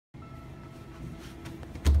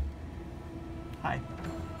Hi.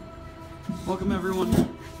 Welcome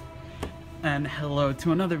everyone, and hello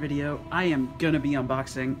to another video. I am gonna be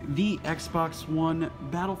unboxing the Xbox One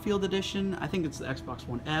Battlefield Edition. I think it's the Xbox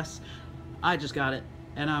One S. I just got it,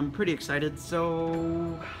 and I'm pretty excited,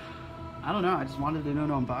 so I don't know, I just wanted to do an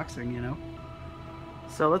unboxing, you know?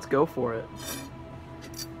 So let's go for it.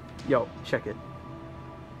 Yo, check it.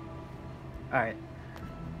 Alright.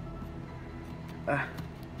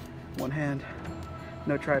 One hand,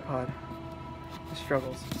 no tripod. The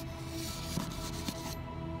struggles.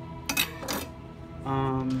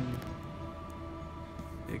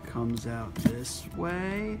 It comes out this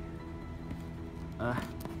way. Oh.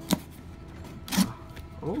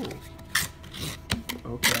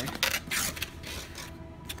 Okay.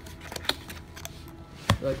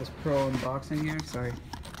 I like this pro unboxing here. Sorry.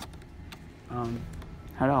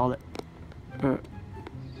 How to hold it?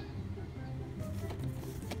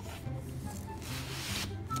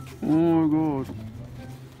 Oh my god.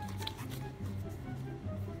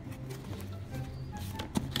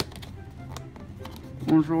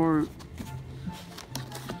 I'm sorry.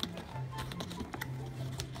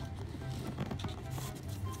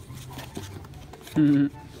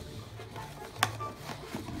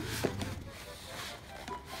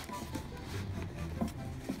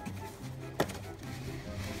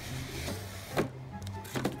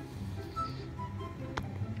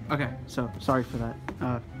 Okay, so sorry for that.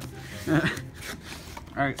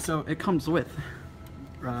 Alright, so it comes with,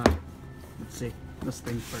 let's see, this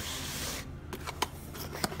thing first.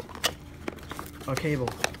 A cable.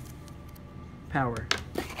 Power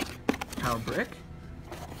brick?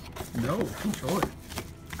 No, controller.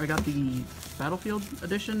 I got the Battlefield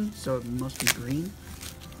edition, so it must be green,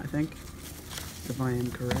 I think, if I am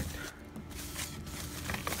correct.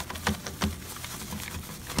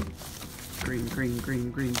 Green, be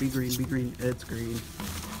green. It's green.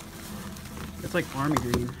 It's like army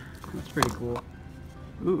green. That's pretty cool.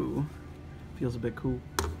 Ooh, feels a bit cool.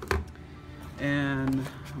 And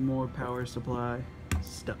more power supply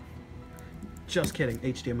stuff. Just kidding,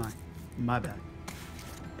 HDMI. My bad.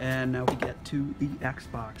 And now we get to the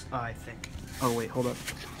Xbox, I think. Oh wait, hold up.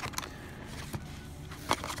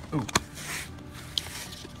 Ooh.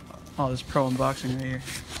 Oh, this pro unboxing right here.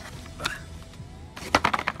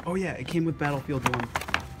 Oh yeah, it came with Battlefield 1.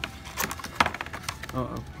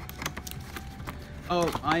 Uh-oh.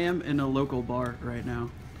 Oh, I am in a local bar right now.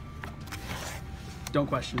 Don't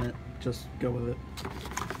question it, just go with it.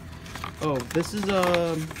 Oh, this is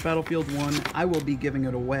a Battlefield 1. I will be giving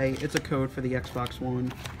it away. It's a code for the Xbox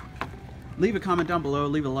One. Leave a comment down below,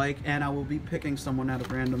 leave a like, and I will be picking someone out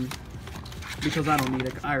of random. Because I don't need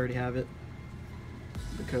it, I already have it.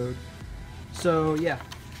 The code. So yeah,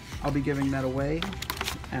 I'll be giving that away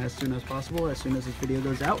as soon as possible, as soon as this video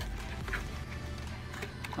goes out.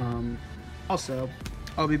 Also,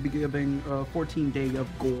 I'll be giving a 14-day of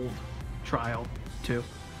gold trial too.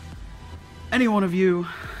 Any one of you,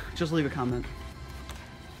 just leave a comment.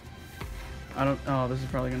 Oh, this is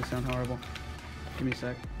probably gonna sound horrible. Give me a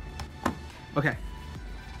sec. Okay.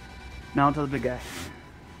 Now onto the big guy.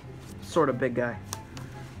 Sort of big guy.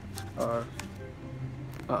 Uh-oh,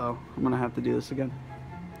 I'm gonna have to do this again.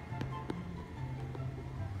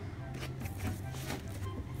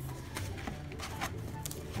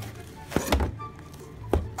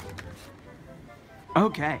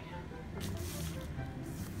 Okay.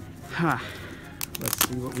 Huh. Let's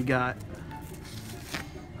see what we got.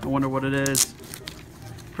 I wonder what it is.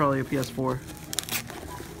 Probably a PS4.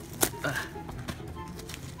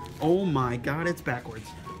 Oh my god, it's backwards.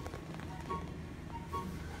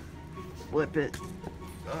 Flip it.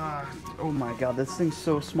 Oh my god, this thing's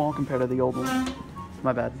so small compared to the old one.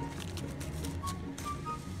 My bad.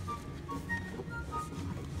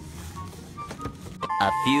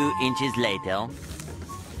 A few inches later.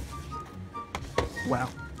 Wow.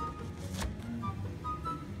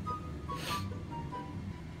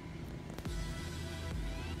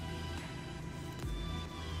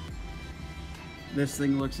 This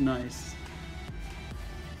thing looks nice.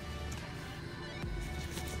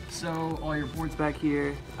 So all your ports back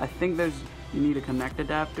here. I think you need a connect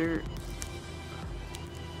adapter.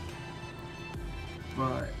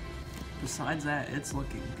 But besides that, it's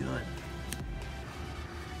looking good.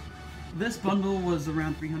 This bundle was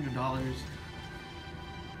around $300.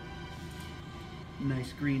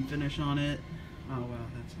 Nice green finish on it. Oh wow,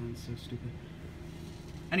 that sounds so stupid.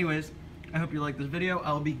 Anyways, I hope you like this video.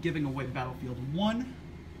 I'll be giving away Battlefield 1,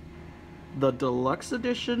 the deluxe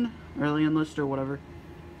edition, early enlist or whatever.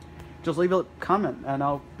 Just leave a comment and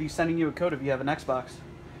I'll be sending you a code if you have an Xbox.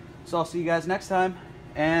 So I'll see you guys next time,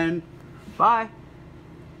 and bye.